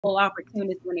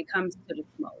opportunities when it comes to the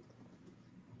smoke.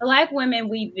 Black women,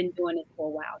 we've been doing it for a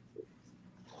while too.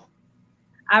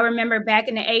 I remember back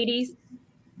in the 80s.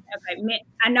 Okay,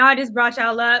 I know I just brought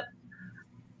y'all up,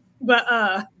 but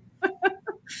I'm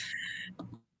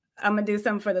gonna do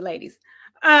something for the ladies.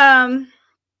 Um,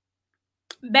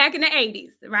 Back in the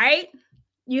 80s, right?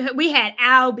 We had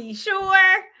Al B. Sure.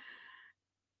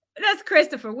 That's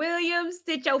Christopher Williams.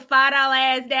 Sit your $5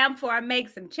 ass down before I make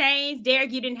some change.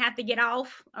 Derek, you didn't have to get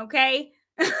off, okay?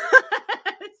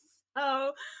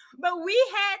 So, but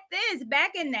we had this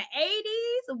back in the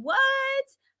 80s. What?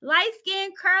 Light skin,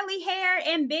 curly hair,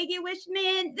 ambiguous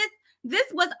men. This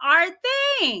was our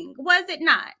thing, was it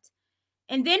not?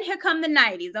 And then here come the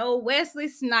 90s. Old Wesley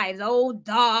Snipes, old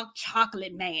dark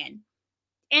chocolate man.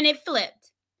 And it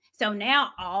flipped. So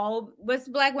now all what's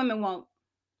black women want?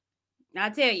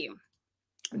 I'll tell you.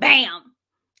 Bam.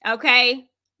 Okay.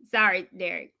 Sorry,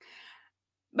 Derek.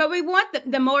 But we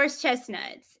want the Morris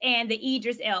Chestnuts and the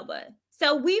Idris Elba.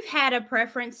 So we've had a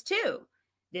preference too.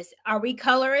 Are we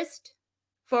colorist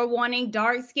for wanting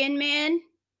dark skinned men?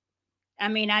 I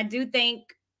mean, I do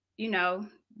think,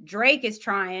 Drake is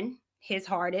trying his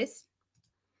hardest,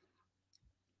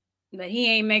 but he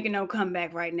ain't making no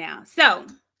comeback right now. So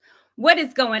what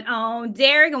is going on,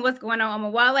 Derek, and what's going on,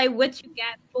 Amawale? What you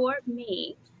got for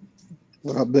me?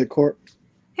 What up, Big Court?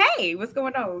 Hey, what's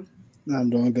going on?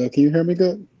 I'm doing good. Can you hear me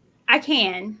good? I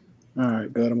can. All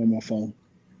right, good. I'm on my phone.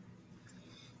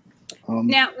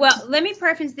 Now, well, let me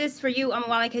preface this for you,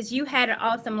 Amawale, because you had an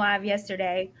awesome live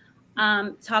yesterday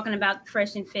talking about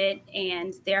Fresh and Fit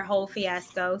and their whole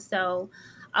fiasco. So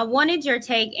I wanted your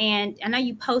take, and I know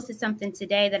you posted something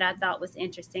today that I thought was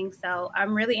interesting. So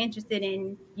I'm really interested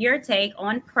in your take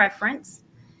on preference.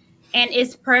 And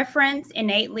is preference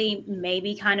innately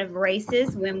maybe kind of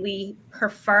racist when we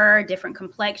prefer a different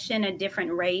complexion, a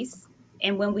different race,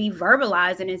 and when we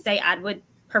verbalize it and say, I would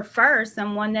prefer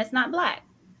someone that's not black?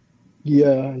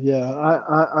 Yeah.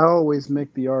 I always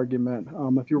make the argument.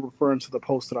 If you're referring to the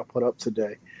post that I put up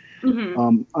today,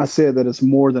 Mm-hmm. I said that it's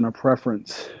more than a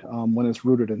preference when it's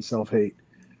rooted in self-hate,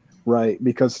 right?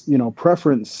 Because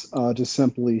preference just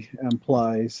simply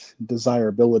implies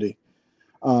desirability,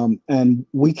 and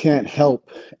we can't help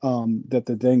that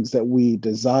the things that we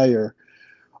desire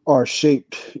are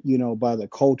shaped, by the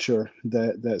culture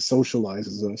that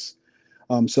socializes us.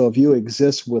 So if you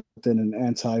exist within an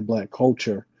anti-black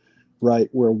culture, right,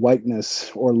 where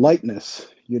whiteness or lightness,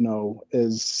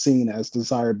 is seen as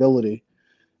desirability,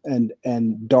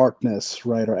 and darkness,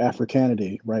 right, or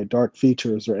Africanity, right, dark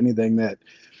features or anything that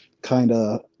kind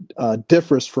of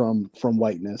differs from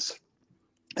whiteness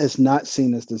is not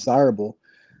seen as desirable,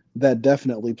 that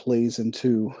definitely plays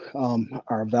into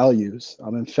our values.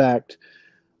 In fact,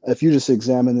 if you just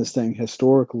examine this thing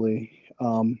historically,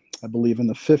 I believe in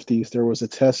the 50s there was a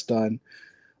test done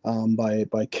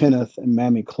by Kenneth and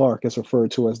Mamie Clark. It's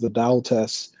referred to as the Dow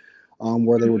test,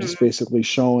 where they were just Mm-hmm. basically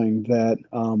showing that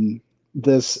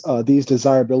these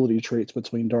desirability traits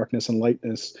between darkness and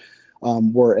lightness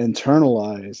were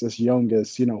internalized as young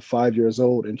as 5 years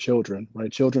old in children, right?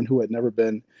 Children who had never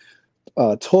been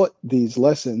taught these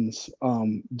lessons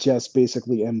just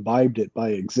basically imbibed it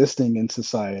by existing in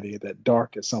society. That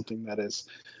dark is something that is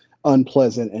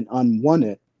unpleasant and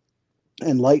unwanted,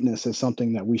 and lightness is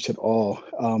something that we should all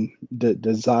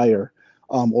desire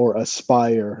or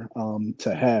aspire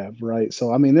to have, right?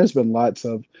 So, I mean, there's been lots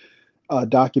of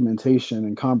documentation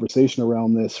and conversation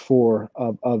around this for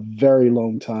a very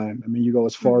long time. I mean, you go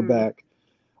as far Mm-hmm. back.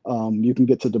 You can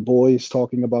get to Du Bois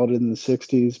talking about it in the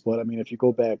 60s, but I mean, if you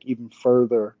go back even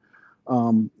further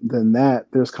than that,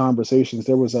 there's conversations.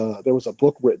 There was a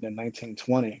book written in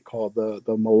 1920 called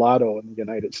the Mulatto in the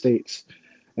United States,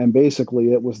 and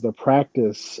basically it was the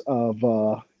practice of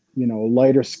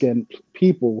lighter skinned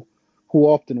people who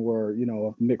often were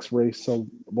of mixed race, so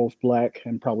both black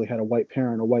and probably had a white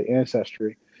parent or white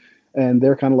ancestry, and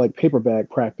they're kind of like paper bag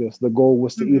practice. The goal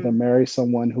was to either Mm-hmm. marry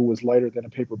someone who was lighter than a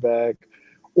paper bag,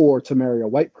 or to marry a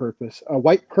white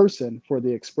person for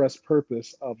the express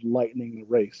purpose of lightening the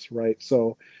race, right?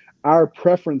 So our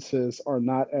preferences are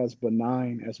not as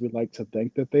benign as we like to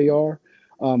think that they are.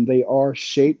 They are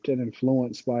shaped and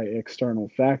influenced by external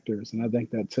factors, and I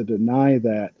think that to deny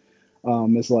that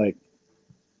is like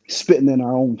spitting in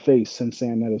our own face and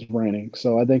saying that it's raining.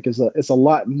 So I think it's a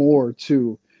lot more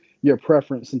to your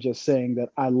preference than just saying that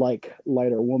I like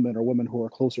lighter women or women who are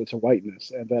closer to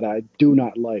whiteness, and that I do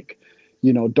not like,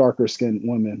 darker skinned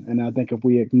women. And I think if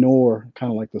we ignore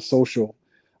kind of like the social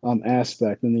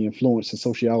aspect and the influence that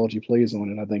sociology plays on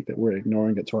it, I think that we're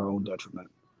ignoring it to our own detriment.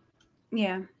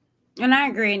 Yeah. And I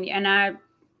agree. And I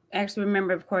actually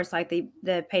remember, of course, like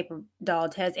the paper doll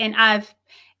test. And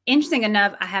interesting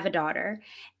enough, I have a daughter,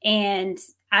 and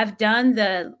I've done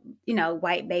the,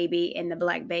 white baby and the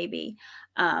black baby,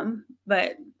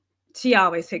 but she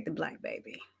always picked the black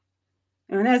baby.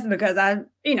 And that's because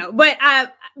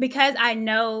because I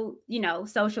know,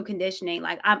 social conditioning.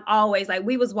 Like, I'm always like,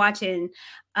 we was watching,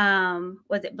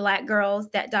 was it Black Girls,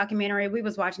 that documentary? We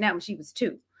was watching that when she was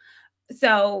 2.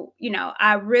 So,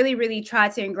 I really, really try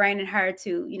to ingrain in her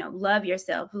to, love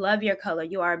yourself, love your color.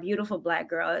 You are a beautiful Black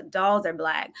girl. Dolls are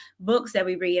Black. Books that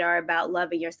we read are about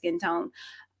loving your skin tone.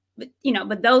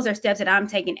 But those are steps that I'm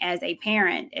taking as a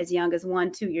parent, as young as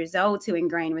 1, 2 years old, to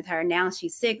ingrain with her. Now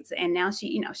she's 6, and now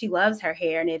she loves her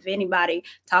hair. And if anybody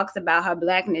talks about her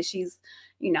Blackness, she's,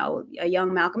 a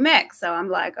young Malcolm X. So I'm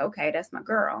like, okay, that's my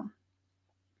girl.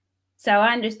 So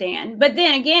I understand. But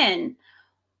then again,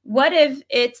 what if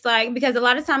it's like, because a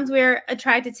lot of times we're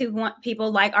attracted to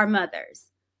people like our mothers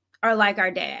or like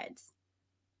our dads.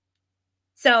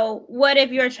 So what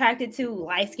if you're attracted to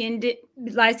light-skinned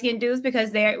dudes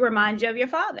because they remind you of your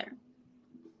father?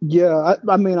 Yeah,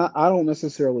 I mean, I don't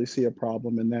necessarily see a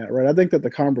problem in that, right? I think that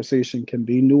the conversation can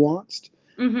be nuanced,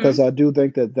 because I do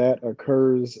think that that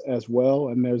occurs as well,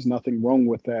 and there's nothing wrong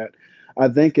with that. I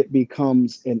think it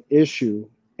becomes an issue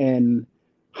in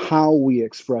how we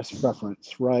express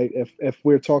preference, right? If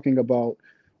we're talking about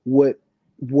what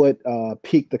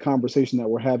piqued the conversation that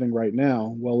we're having right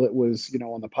now, well, it was,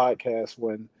 on the podcast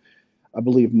when I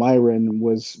believe Myron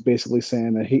was basically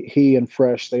saying that he and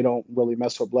Fresh, they don't really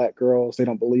mess with Black girls. They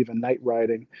don't believe in night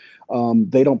riding.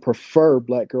 They don't prefer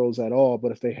Black girls at all.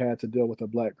 But if they had to deal with a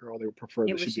Black girl, they would prefer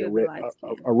that she be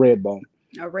a red bone.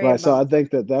 Right. So I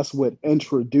think that that's what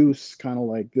introduced kind of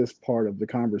like this part of the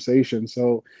conversation.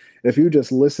 So if you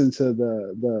just listen to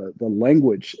the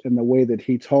language and the way that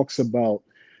he talks about,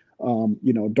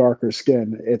 darker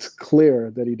skin, it's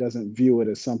clear that he doesn't view it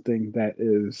as something that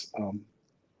is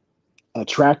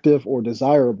attractive or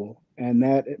desirable, and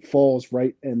that it falls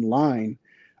right in line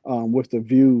with the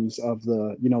views of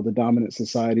the dominant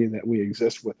society that we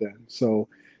exist within. So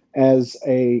as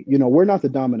we're not the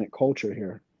dominant culture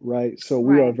here, right? So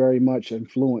we are very much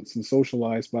influenced and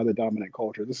socialized by the dominant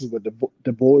culture. This is what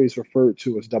Du Bois referred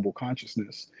to as double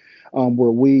consciousness,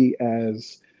 where we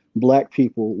as Black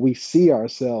people, we see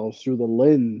ourselves through the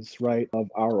lens, right,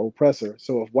 of our oppressor.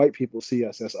 So if white people see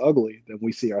us as ugly, then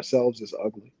we see ourselves as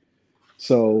ugly.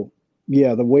 So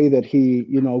yeah, the way that he,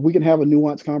 we can have a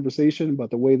nuanced conversation, but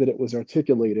the way that it was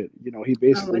articulated, he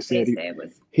basically said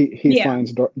he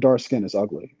finds dark skin is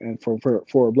ugly. And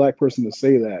for a Black person to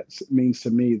say that means to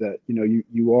me that,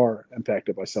 you are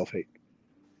impacted by self-hate.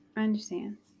 I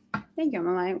understand. Thank you,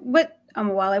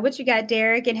 Amawale. What you got,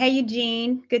 Derek? And hey,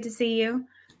 Eugene, good to see you.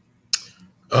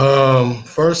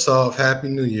 First off, Happy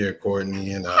New Year,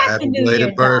 Courtney, and happy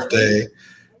belated birthday.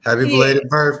 Happy belated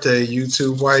birthday,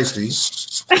 YouTube wifey.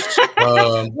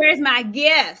 Where's my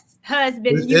gifts,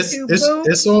 husband? It's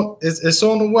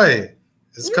on the way.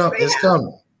 It's coming.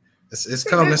 It's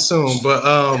coming soon.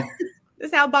 But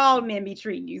this is how bald men be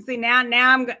treating you. See, now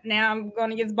I'm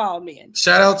going against bald men.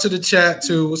 Shout out to the chat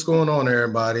too. What's going on,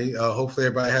 everybody? Hopefully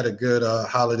everybody had a good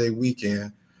holiday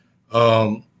weekend.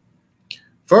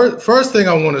 First thing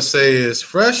I want to say is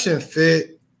Fresh and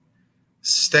Fit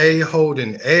stay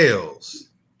holding L's.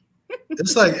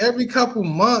 It's like every couple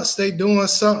months they doing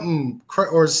something,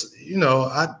 or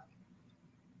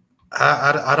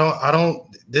I don't.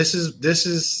 This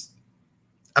is.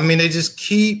 I mean, they just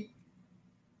keep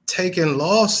taking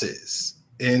losses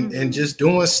and just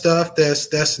doing stuff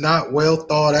that's not well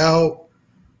thought out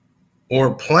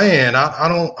or planned. I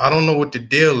don't know what the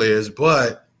deal is,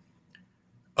 but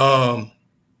I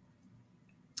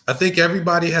think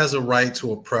everybody has a right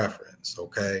to a preference.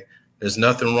 Okay, there's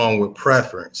nothing wrong with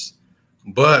preference.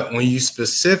 But when you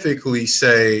specifically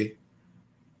say,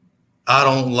 I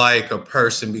don't like a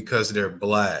person because they're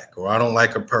Black, or I don't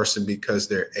like a person because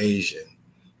they're Asian,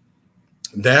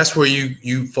 that's where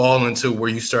you fall into where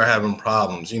you start having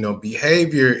problems.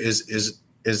 Behavior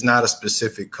is not a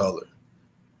specific color.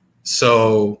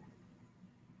 So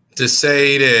to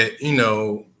say that,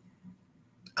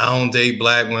 I don't date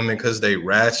Black women because they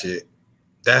ratchet,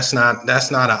 that's not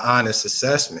an honest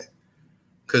assessment.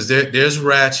 Because there's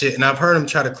ratchet, and I've heard them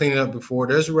try to clean it up before.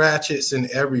 There's ratchets in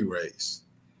every race.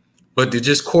 But to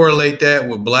just correlate that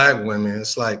with Black women,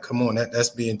 it's like, come on, that's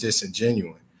being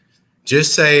disingenuous.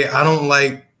 Just say, I don't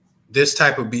like this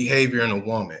type of behavior in a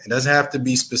woman. It doesn't have to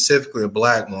be specifically a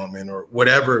Black woman or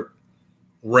whatever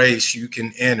race you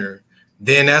can enter.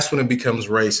 Then that's when it becomes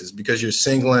racist, because you're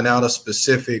singling out a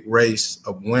specific race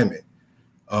of women.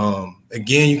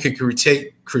 Again, you can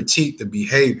critique the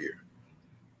behavior.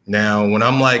 Now, when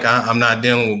I'm like, I'm not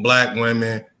dealing with Black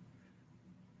women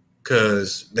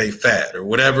because they fat or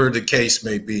whatever the case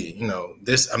may be. You know,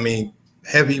 this, I mean,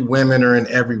 heavy women are in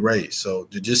every race. So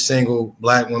to just single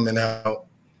black women out,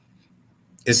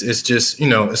 it's just, you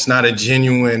know, it's not a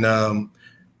genuine,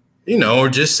 you know, or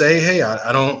just say, hey,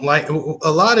 I don't like a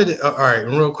lot of it. All right,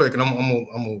 real quick, and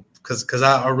I'm because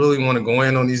I really want to go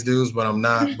in on these dudes, but I'm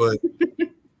not. But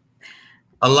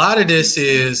a lot of this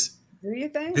is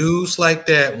dudes like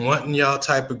that wanting y'all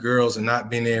type of girls and not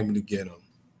being able to get them.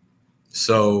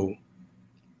 So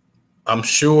I'm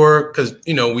sure, because,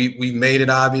 you know, we made it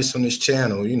obvious on this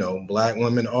channel, you know, black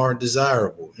women are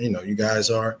desirable. You know, you guys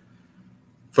are,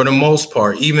 for the most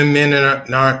part, even men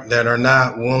that are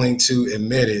not willing to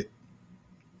admit it,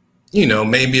 you know,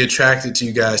 may be attracted to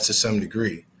you guys to some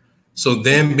degree. So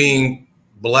them being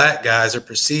black guys or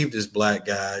perceived as black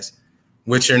guys,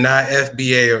 which are not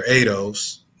FBA or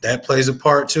ADOS, that plays a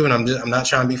part too. And I'm not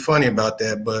trying to be funny about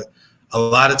that, but a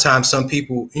lot of times some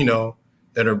people, you know,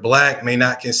 that are black may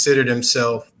not consider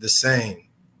themselves the same,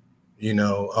 you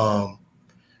know.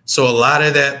 So a lot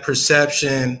of that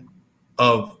perception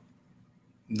of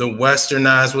the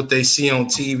westernized, what they see on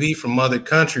TV from other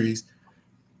countries,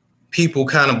 people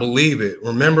kind of believe it.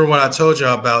 Remember when I told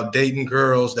y'all about dating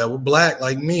girls that were black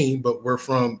like me, but were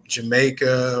from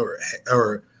Jamaica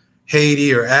or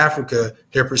Haiti or Africa,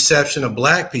 their perception of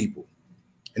black people.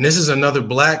 And this is another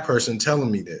black person telling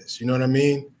me this, you know what I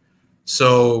mean?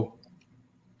 So,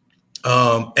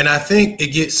 and I think it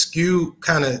gets skewed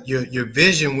kind of your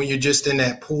vision when you're just in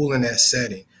that pool, in that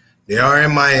setting. They are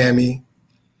in Miami.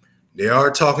 They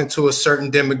are talking to a certain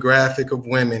demographic of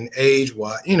women,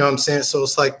 age-wise, you know what I'm saying? So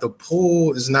it's like the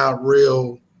pool is not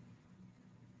real.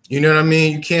 You know what I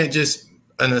mean? You can't just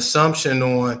an assumption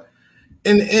on,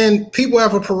 and people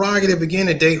have a prerogative again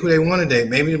to date who they want to date.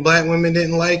 Maybe the black women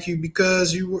didn't like you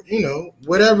because you were, you know,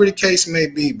 whatever the case may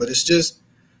be. But it's just,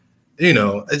 you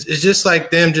know, it's just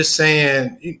like them just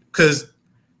saying, because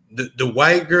the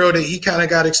white girl that he kind of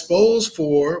got exposed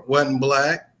for wasn't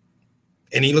black.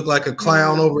 And he looked like a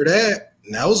clown over that.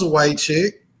 And that was a white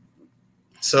chick.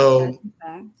 So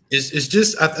it's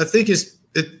just, I think it's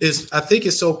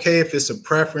okay if it's a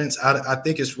preference. I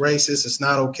think it's racist. It's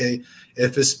not okay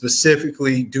if it's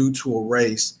specifically due to a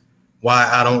race, why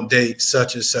I don't date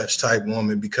such and such type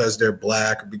woman because they're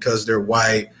black or because they're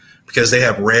white, because they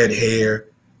have red hair.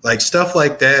 Like stuff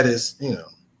like that is, you know,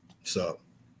 so.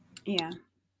 Yeah.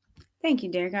 Thank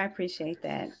you, Derek. I appreciate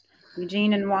that.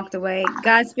 Eugene and walked away.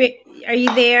 Godspeed, are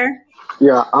you there?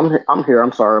 Yeah, I'm here.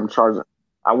 I'm sorry, I'm charging.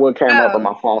 I would came up, but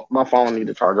my phone need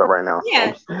to charge up right now.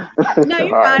 Yeah. So. No,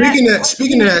 you're fine.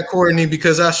 Speaking of that, Courtney,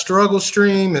 because I struggle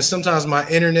stream and sometimes my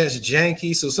internet's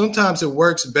janky, so sometimes it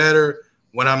works better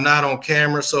when I'm not on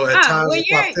camera. So at times,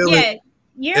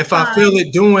 if I feel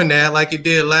it doing that, like it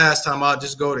did last time, I'll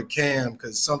just go to cam,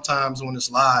 because sometimes when it's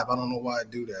live, I don't know why I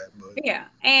do that. But yeah,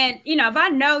 and you know, if I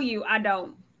know you, I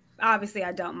don't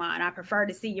mind. I prefer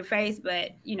to see your face,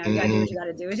 but you know, you gotta do what you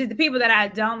gotta do. It's just the people that I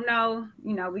don't know,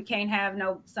 you know, we can't have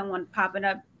someone popping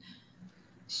up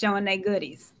showing their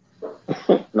goodies.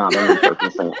 No, that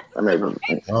makes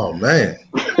sense. Oh man.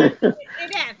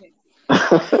 It happens.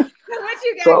 So what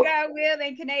you got, God Will,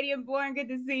 and Canadian born? Good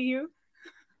to see you.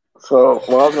 So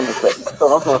what I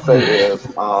was gonna say is,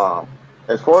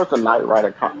 as far as the Knight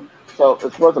Rider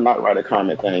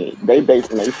comment thing, they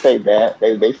say that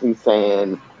they basically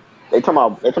saying they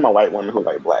talking about white women who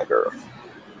like black girls.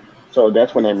 So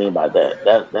that's what they mean by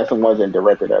that. That's the ones that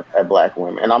directed at black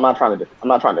women. And I'm not trying to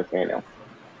defend them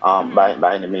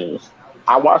by any means.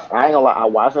 I ain't gonna lie, I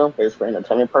watch them for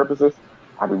entertainment purposes.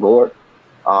 I be bored.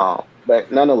 But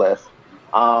nonetheless,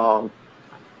 I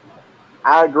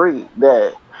agree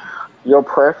that your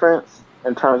preference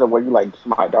in terms of what you like,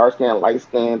 my dark skin, light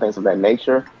skin, things of that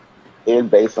nature, is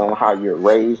based on how you're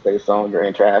raised, based on your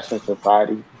interaction in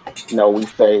society. You know, we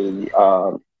say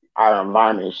our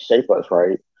environment shape us,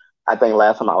 right? I think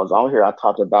last time I was on here, I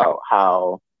talked about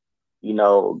how, you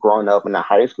know, growing up in the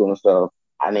high school and stuff,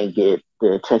 I didn't get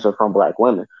the attention from black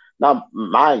women. Now,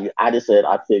 mind you, I just said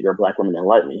I figured black women didn't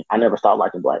like me. I never stopped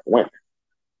liking black women.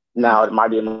 Now, my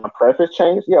preference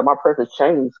changed. Yeah, my preference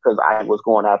changed because I was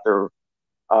going after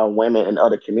women in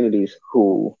other communities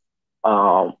who,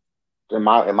 in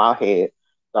my head,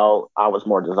 thought I was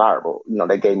more desirable. You know,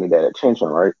 they gave me that attention,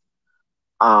 right?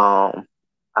 I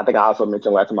think I also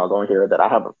mentioned last time I was on here that I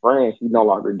have a friend. He no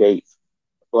longer dates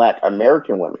Black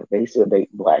American women. They still date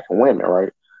Black women,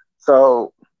 right?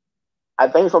 So I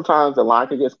think sometimes the line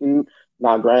can get skewed.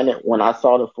 Now, granted, when I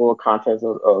saw the full context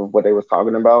of what they was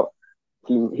talking about,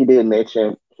 he did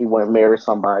mention he wouldn't marry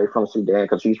somebody from Sudan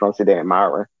because he's from Sudan,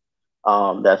 Myron.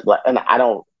 That's Black, and I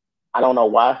don't know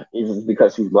why. Is it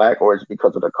because he's Black or is it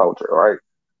because of the culture, right?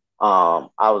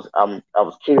 I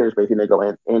was curious, but he didn't go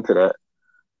into that.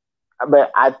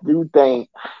 But I do think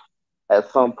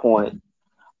at some point,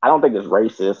 I don't think it's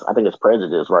racist. I think it's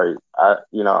prejudice, right?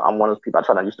 I'm one of those people. I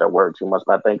try not to use that word too much,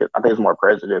 but I think it's more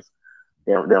prejudice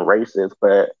than racist.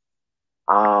 But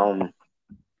um,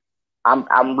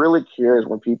 I'm really curious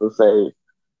when people say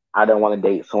I don't want to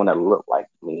date someone that look like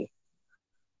me.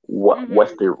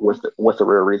 What's the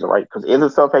real reason, right? Because is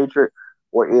it self hatred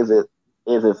or is it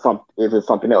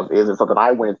something else? Is it something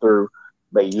I went through,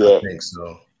 but I yet think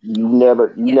so. you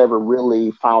never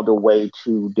really found a way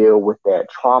to deal with that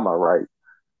trauma, right?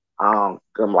 I'm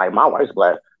like, my wife's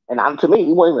black, and to me,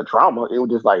 it wasn't even trauma. It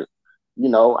was just like,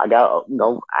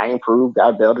 I improved,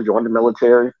 got better, to join the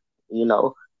military, you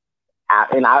know.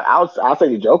 I'll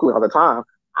say it jokingly all the time.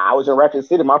 I was in Ratchet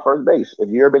City, my first base. If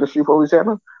you ever been to Street Police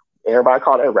Center, everybody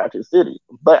called that Ratchet City.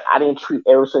 But I didn't treat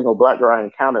every single black girl I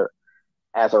encountered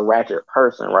as a ratchet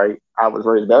person, right? I was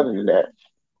raised better than that.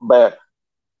 But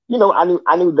I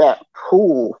knew that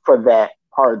pool for that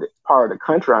part of the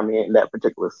country I'm in that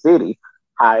particular city.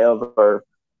 However,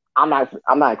 I'm not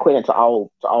equating to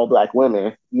all black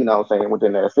women, what I'm saying,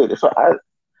 within that city. So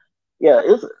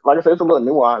it's like I said, it's a little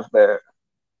nuanced, but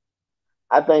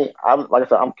I think like I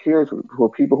said, I'm curious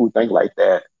for people who think like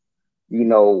that, you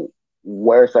know,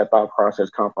 where's that thought process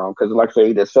come from? Because like I say,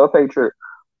 either self hatred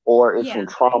or it's Yeah. from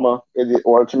trauma.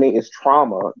 Or to me, it's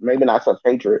trauma. Maybe not self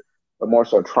hatred, but more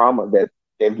so trauma that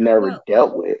they've never Well,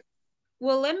 dealt with.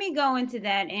 well, let me go into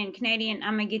that. And Canadian,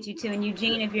 I'm gonna get you too. And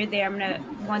Eugene, if you're there, I'm gonna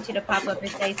want you to pop up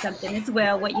and say something as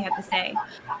well, what you have to say.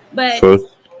 But First,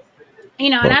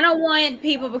 and I don't want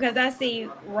people, because I see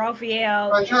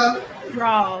Raphael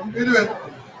draw.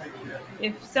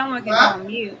 If someone can go on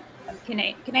mute,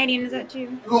 Canadian, is that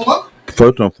you?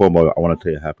 first and foremost, I want to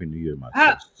tell you Happy New Year, my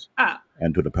Oh, sis, oh.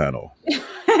 and to the panel.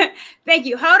 Thank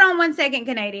you. Hold on one second,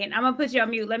 Canadian. I'm gonna put you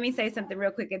on mute. Let me say something real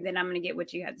quick, and then I'm gonna get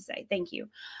what you have to say. Thank you.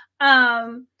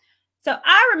 So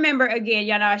I remember, again,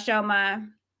 y'all know I show my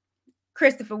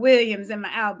Christopher Williams and my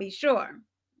I'll Be Sure.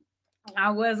 I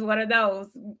was one of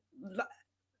those.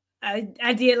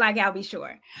 I did like I'll Be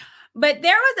Sure. But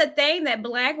there was a thing that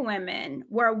black women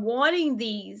were wanting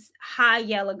these high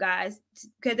yellow guys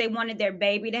because they wanted their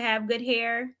baby to have good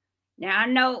hair. Now, I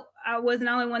know I wasn't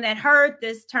the only one that heard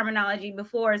this terminology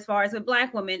before as far as with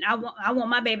black women. I want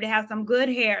my baby to have some good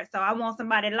hair, so I want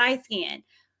somebody light skinned.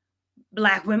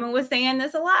 Black women were saying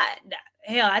this a lot.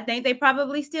 Hell, I think they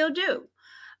probably still do.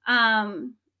 I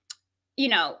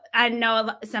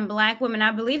know some black women,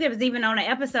 I believe there was even on an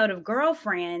episode of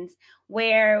Girlfriends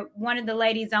where one of the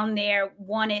ladies on there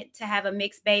wanted to have a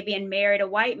mixed baby and married a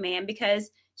white man because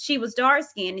she was dark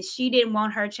skinned and she didn't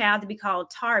want her child to be called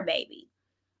Tar Baby.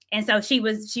 And so she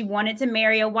wanted to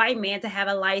marry a white man to have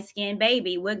a light skinned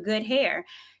baby with good hair.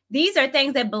 These are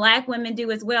things that black women do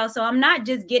as well. So I'm not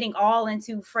just getting all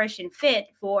into Fresh and Fit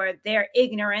for their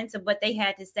ignorance of what they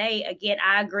had to say. Again,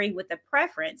 I agree with the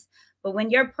preference. But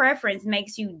when your preference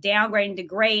makes you downgrade and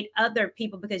degrade other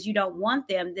people because you don't want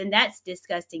them, then that's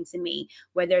disgusting to me,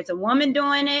 whether it's a woman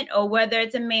doing it or whether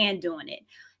it's a man doing it.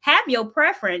 Have your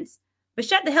preference, but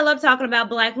shut the hell up talking about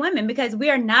black women, because we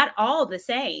are not all the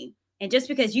same. And just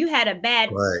because you had a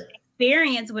bad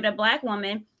experience with a black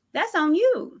woman, that's on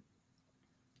you.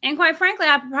 And quite frankly,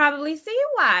 I probably see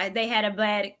why they had a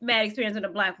bad experience with a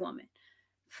black woman.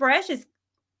 Fresh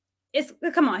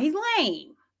come on, he's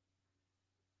lame.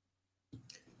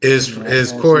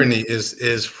 Is Courtney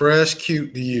is Fresh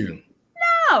cute to you?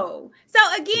 No. So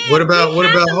again, what about hold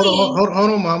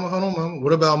on, mama.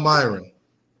 What about Myron?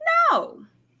 No.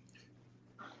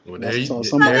 Well, there you go.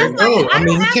 I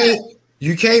mean,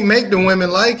 you can't make the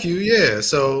women like you, yeah.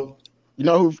 So you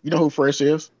know who Fresh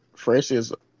is? Fresh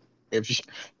is, think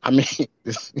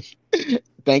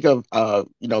of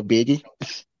Biggie.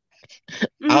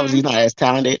 Obviously, he's not as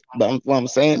talented, but what I'm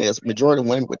saying is, majority of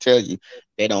women would tell you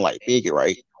they don't like Biggie,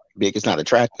 right? Biggie's not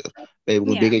attractive. But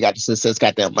when Biggie got the success,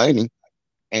 got that money,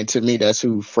 and to me, that's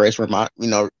who Fresh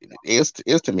is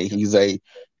to me. He's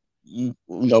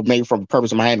maybe from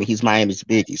Purpose of Miami, he's Miami's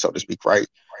Biggie, so to speak, right?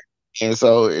 And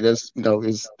so it is,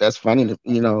 that's funny. He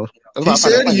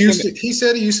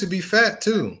said he used to be fat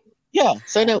too. Yeah,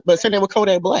 say that with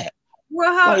Kodak Black.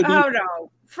 Well, hold on.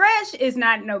 Fresh is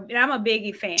not I'm a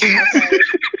Biggie fan. Okay?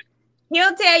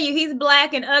 He'll tell you he's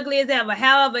black and ugly as ever.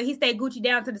 However, he stayed Gucci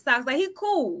down to the socks. Like, he's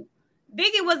cool.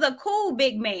 Biggie was a cool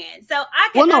big man. So I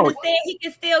can understand he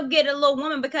can still get a little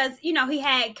woman because, he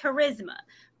had charisma.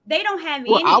 They don't have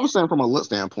any. I was saying from a look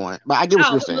standpoint, but I get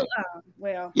what you're saying.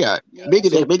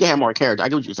 Biggie had more character. I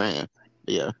get what you're saying.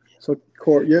 Yeah. So,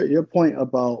 Court, your point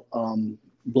about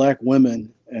black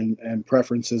women and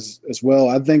preferences as well.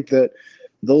 I think that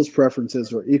those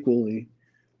preferences are equally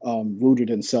rooted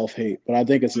in self-hate. But I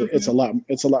think Mm-hmm.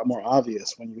 it's a lot more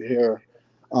obvious when you hear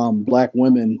black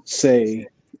women say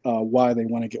why they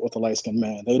want to get with a light-skinned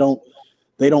man. They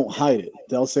don't hide it.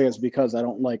 They'll say it's because I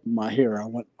don't like my hair. I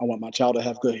want my child to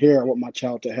have good hair. I want my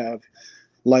child to have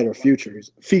lighter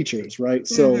features, right?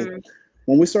 So Mm-hmm.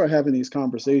 when we start having these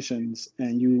conversations,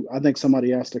 and I think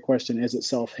somebody asked the question, is it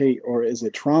self-hate or is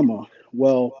it trauma?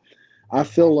 Well, I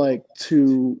feel like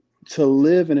to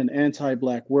live in an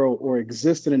anti-black world or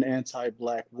exist in an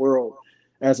anti-black world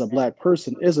as a black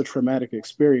person is a traumatic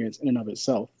experience in and of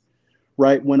itself,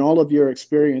 right? When all of your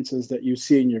experiences that you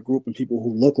see in your group and people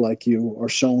who look like you are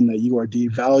shown that you are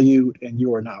devalued and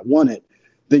you are not wanted,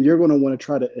 then you're going to want to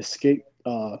try to escape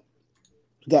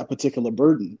that particular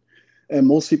burden. And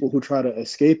most people who try to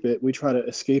escape it, we try to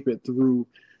escape it through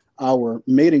our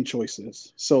mating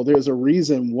choices. So there's a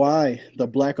reason why the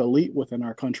black elite within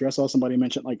our country, I saw somebody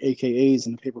mention like AKAs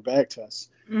in the paper bag test.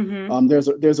 Mm-hmm.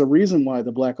 There's a reason why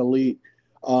the black elite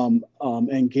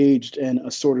engaged in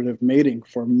assortative mating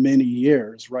for many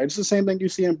years, right? It's the same thing you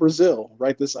see in Brazil,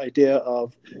 right? This idea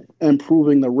of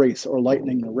improving the race or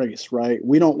lightening the race, right?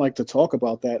 We don't like to talk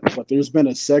about that, but there's been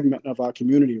a segment of our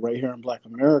community right here in Black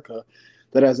America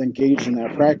that has engaged in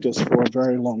that practice for a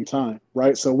very long time,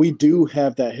 right? So we do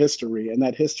have that history, and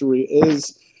that history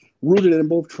is rooted in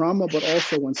both trauma but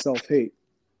also in self-hate.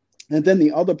 And then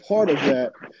the other part of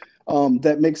that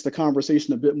that makes the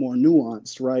conversation a bit more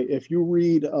nuanced, right? If you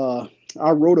read,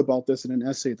 I wrote about this in an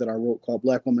essay that I wrote called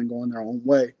Black Women Going Their Own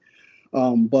Way.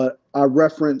 But I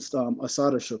referenced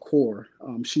Asada Shakur.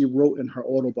 She wrote in her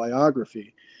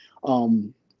autobiography,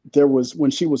 um, there was,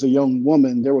 when she was a young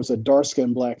woman, there was a dark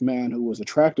skinned black man who was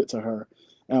attracted to her.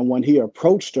 And when he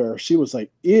approached her, she was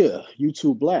like, ew, you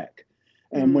too black.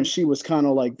 And when Mm-hmm. she was kind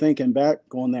of like thinking back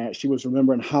on that, she was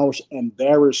remembering how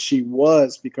embarrassed she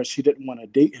was because she didn't want to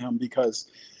date him because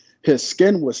his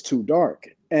skin was too dark.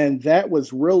 And that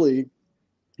was really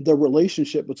the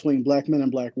relationship between black men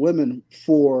and black women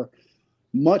for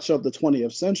much of the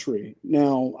 20th century.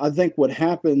 Now, I think what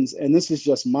happens, and this is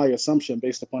just my assumption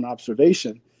based upon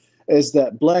observation, is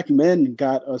that black men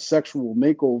got a sexual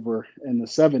makeover in the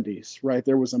 70s, right?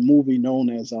 There was a movie known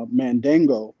as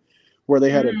Mandango, where they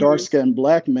had a Mm-hmm. dark-skinned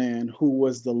black man who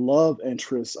was the love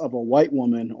interest of a white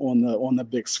woman on the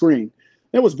big screen.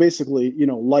 It was basically,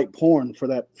 light porn for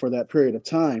that period of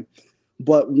time.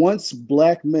 But once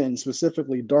black men,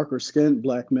 specifically darker skinned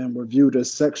black men, were viewed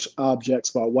as sex objects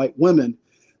by white women,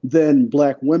 then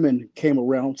black women came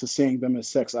around to seeing them as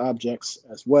sex objects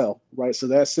as well, right? So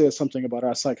that says something about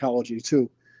our psychology too.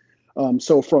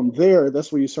 So from there,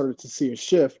 that's where you started to see a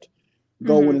shift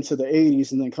going Mm-hmm. into the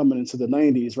 80s and then coming into the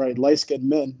 90s, right? Light skinned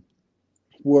men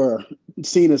were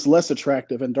seen as less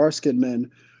attractive and dark skinned men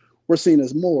were seen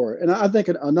as more. And I think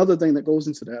another thing that goes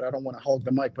into that, I don't want to hog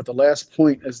the mic, but the last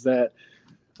point is that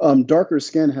darker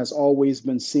skin has always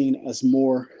been seen as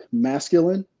more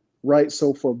masculine, right?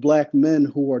 So for black men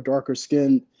who are darker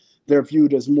skinned, they're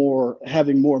viewed as more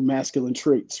having more masculine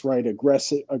traits, right?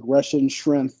 Aggression,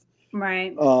 strength,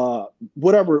 Right. uh,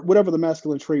 whatever the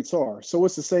masculine traits are. So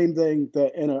it's the same thing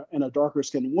that in a darker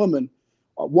skinned woman,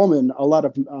 a lot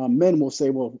of men will say,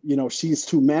 well, she's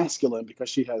too masculine because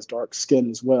she has dark skin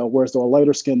as well. Whereas though a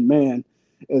lighter skinned man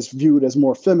is viewed as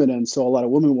more feminine, so a lot of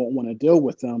women won't want to deal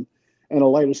with them. And a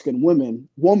lighter skinned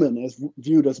woman is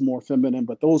viewed as more feminine,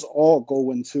 but those all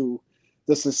go into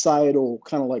the societal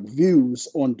kind of like views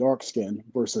on dark skin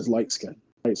versus light skin,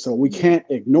 right? So we Yeah. can't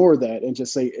ignore that and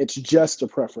just say it's just a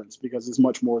preference because it's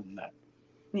much more than that.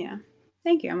 Yeah.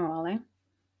 Thank you, Amawale.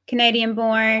 Canadian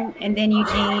born, and then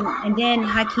Eugene, and then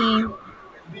Hakeem.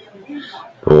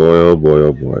 Boy,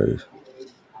 oh boy.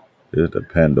 Here's the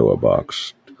Pandora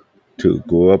box. To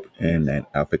grow up in an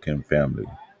African family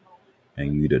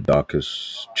and you the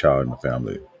darkest child in the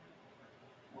family.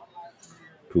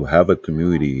 To have a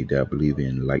community that believe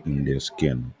in lightening their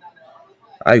skin.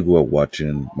 I grew up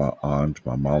watching my aunt,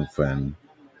 my mom friend,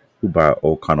 who buy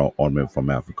all kind of ornament from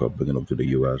Africa, bringing them to the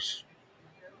US.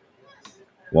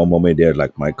 One moment they're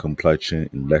like my complexion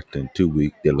in less than 2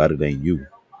 weeks, they're lighter than you.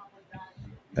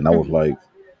 And I was like,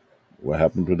 what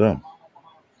happened to them?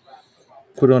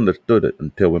 Could have understood it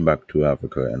until I went back to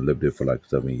Africa and lived there for like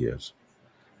 7 years.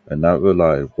 And I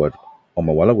realized what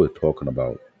Omawala was talking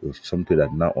about was something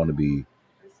that not only be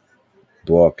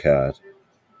broadcast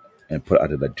and put out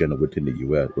an agenda within the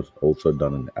US, was also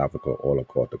done in Africa all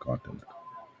across the continent.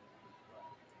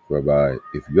 Whereby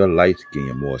if you're light skinned,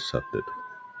 you're more accepted.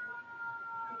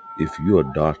 If you're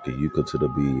dark skinned, you consider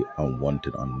be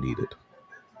unwanted, unneeded.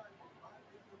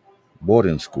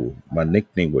 Boarding school, my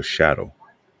nickname was Shadow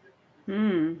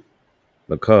Hmm.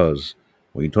 because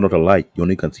When you turn off the light, you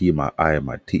only can see my eye and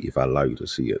my teeth if I allow you to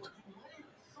see it.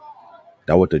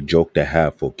 That was the joke they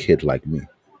have for kids like me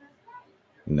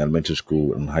in elementary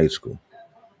school and high school.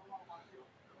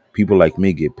 People like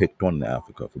me get picked on in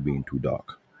Africa for being too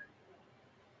dark.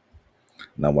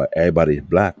 Now, why everybody is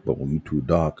black, but when you're too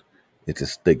dark, it's a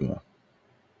stigma.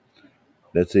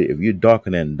 Let's say if you're darker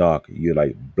than dark, you're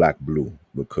like black blue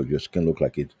because your skin looks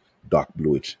like it's dark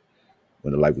bluish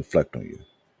when the light reflects on you.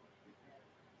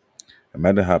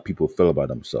 Imagine how people feel about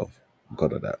themselves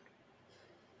because of that.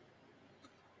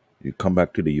 You come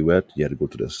back to the US, you have to go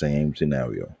to the same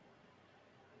scenario.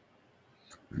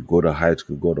 You go to high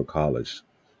school, go to college,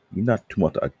 you're not too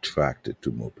much attracted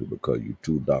to more people because you're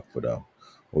too dark for them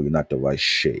or you're not the right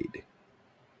shade.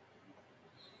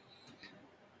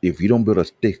 If you don't build a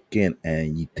thick skin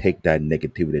and you take that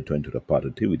negativity and turn into the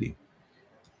positivity,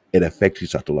 it affects you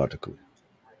psychologically.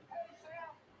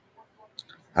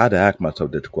 I had to ask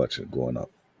myself this question growing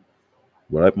up.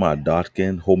 Would like my dark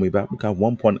skin hold me back? Because at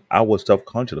one point I was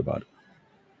self-conscious about it.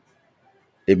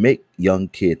 It make young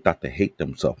kids start to hate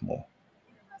themselves more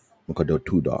because they're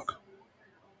too dark.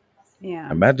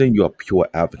 Yeah. Imagine you're a pure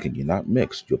African, you're not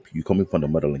mixed. You coming from the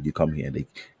motherland, you come here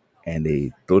and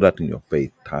they throw that in your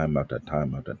face time after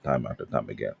time after time after time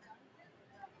again.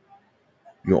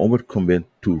 You're almost convinced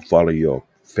to follow your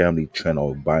family trend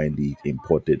of buying these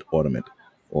imported ornament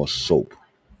or soap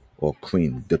or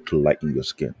cream just to lighten your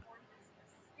skin.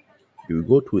 If you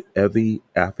go to every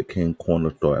African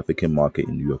corner store, African market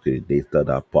in New York City, they sell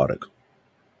that product.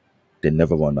 They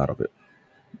never run out of it.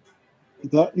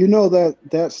 That you know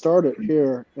that started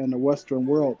here in the Western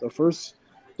world. The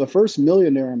first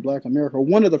millionaire in Black America,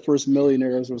 one of the first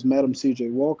millionaires was Madam C.J.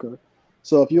 Walker.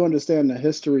 So if you understand the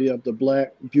history of the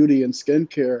Black beauty and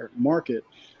skincare market,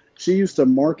 she used to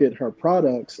market her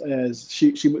products as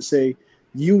she would say,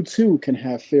 "You too can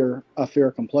have a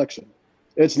fair complexion."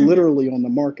 It's Mhm. literally on the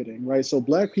marketing, right? So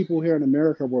Black people here in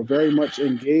America were very much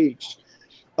engaged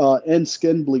in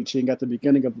skin bleaching at the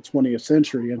beginning of the 20th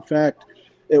century. In fact,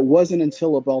 it wasn't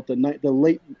until about the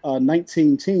late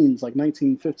 19 teens, like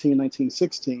 1915,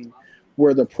 1916,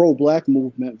 where the pro-black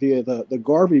movement via the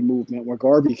Garvey movement, where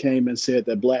Garvey came and said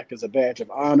that black is a badge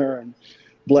of honor and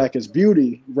black is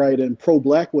beauty, right? And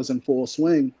pro-black was in full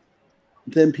swing.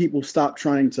 Then people stopped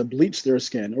trying to bleach their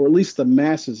skin, or at least the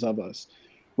masses of us,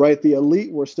 right? The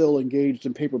elite were still engaged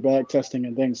in paper bag testing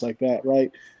and things like that, right?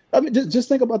 I mean, just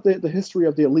think about the history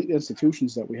of the elite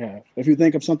institutions that we have. If you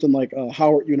think of something like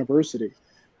Howard University,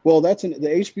 well, that's in the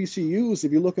HBCUs.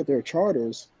 If you look at their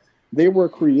charters, they were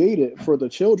created for the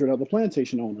children of the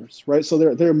plantation owners, right? So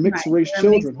they're Right. mixed race They're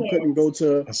mixed children who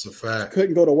kids. That's a fact.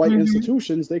 couldn't go to white Hmm.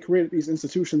 institutions. They created these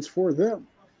institutions for them.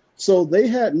 So they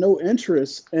had no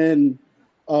interest in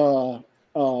uh,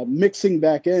 mixing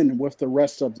back in with the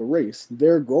rest of the race.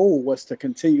 Their goal was to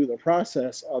continue the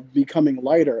process of becoming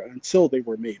lighter until they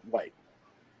were made white,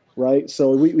 right?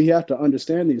 So we have to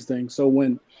understand these things. So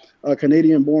when a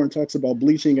Canadian born talks about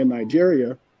bleaching in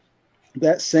Nigeria,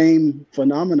 that same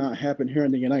phenomenon happened here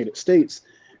in the United States.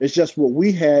 It's just what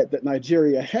we had that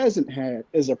Nigeria hasn't had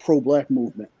is a pro-black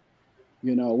movement.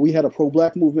 We had a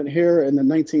pro-black movement here in the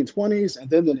 1920s, and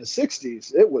then in the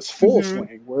 60s, it was full Hmm.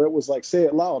 swing, where it was like, say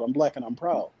it loud, I'm black and I'm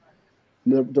proud.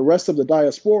 The rest of the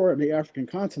diaspora and the African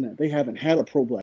continent, they haven't had a pro-black